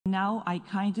Now I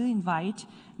kindly invite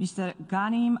Mr.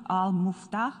 Ghanim Al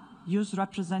Muftah, youth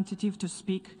representative, to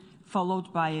speak,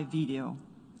 followed by a video.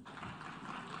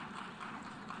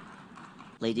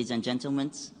 Ladies and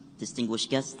gentlemen, distinguished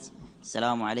guests,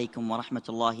 Assalamu alaikum wa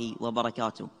rahmatullahi wa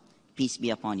barakatuh. Peace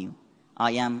be upon you.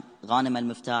 I am Ghanim Al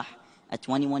Muftah, a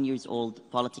 21 years old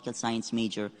political science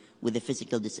major with a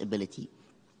physical disability.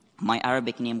 My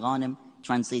Arabic name Ghanim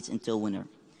translates into a winner.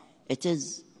 It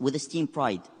is with esteemed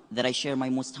pride that I share my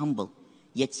most humble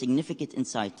yet significant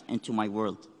insight into my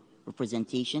world,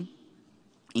 representation,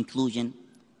 inclusion,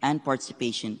 and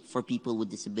participation for people with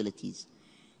disabilities.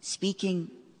 Speaking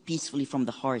peacefully from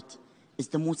the heart is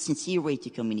the most sincere way to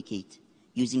communicate.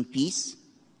 Using peace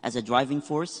as a driving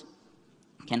force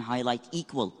can highlight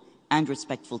equal and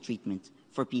respectful treatment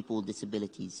for people with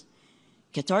disabilities.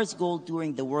 Qatar's goal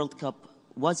during the World Cup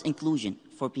was inclusion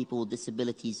for people with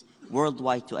disabilities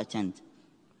worldwide to attend.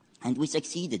 And we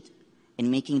succeeded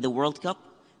in making the World Cup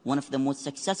one of the most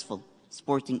successful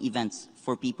sporting events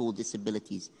for people with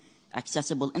disabilities.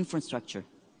 Accessible infrastructure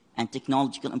and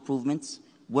technological improvements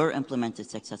were implemented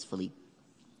successfully.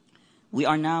 We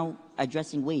are now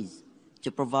addressing ways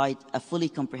to provide a fully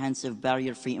comprehensive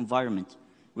barrier-free environment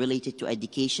related to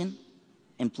education,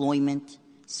 employment,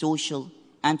 social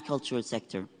and cultural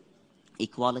sector.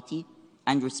 Equality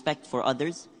and respect for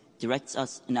others directs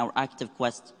us in our active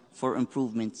quest for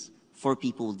improvements for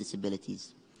people with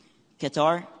disabilities.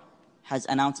 Qatar has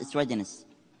announced its readiness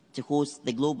to host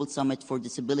the Global Summit for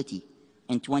Disability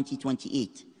in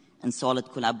 2028 in solid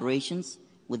collaborations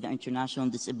with the International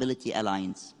Disability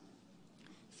Alliance.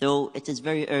 Though it is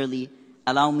very early,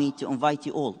 allow me to invite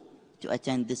you all to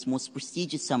attend this most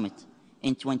prestigious summit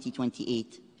in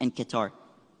 2028 in Qatar.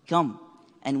 Come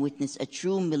and witness a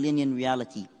true millennium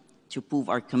reality to prove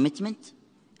our commitment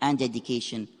and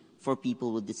dedication for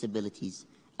people with disabilities.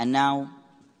 And now,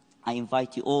 I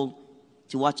invite you all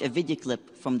to watch a video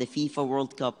clip from the FIFA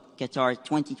World Cup Qatar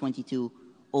 2022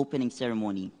 opening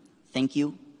ceremony. Thank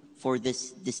you for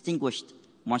this distinguished,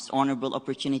 most honorable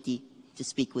opportunity to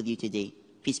speak with you today.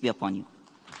 Peace be upon you.